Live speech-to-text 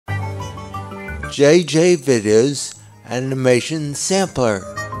JJ Videos Animation Sampler.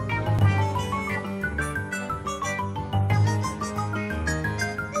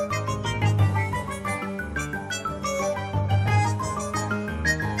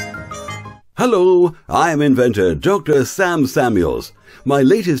 Hello, I am inventor Dr. Sam Samuels. My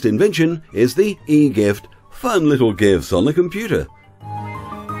latest invention is the eGift, fun little gifts on the computer.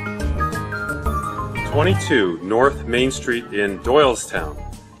 22 North Main Street in Doylestown.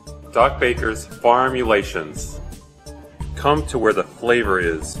 Doc Baker's Farmulations. Come to where the flavor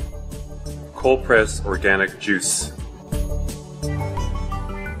is. Cold press organic juice.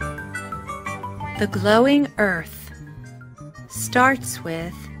 The glowing earth starts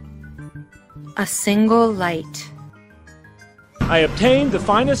with a single light. I obtained the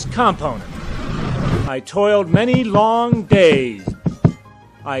finest component. I toiled many long days.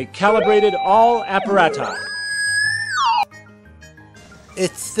 I calibrated all apparati.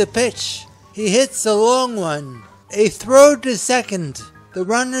 It's the pitch. He hits a long one. A throw to second. The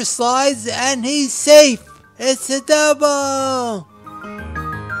runner slides and he's safe. It's a double.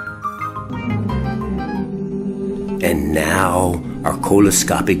 And now our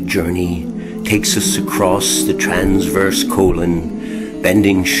coloscopic journey takes us across the transverse colon,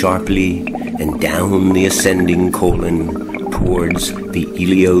 bending sharply and down the ascending colon towards the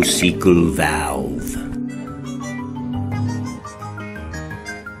ileocecal valve.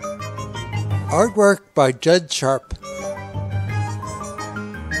 Artwork by Judd Sharp.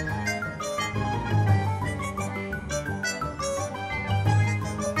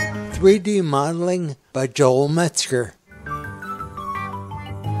 (3D modeling by Joel Metzger.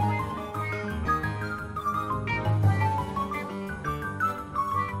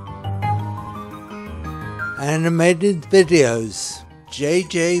 Animated videos.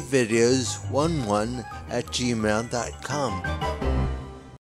 JJVideos11@gmail.com.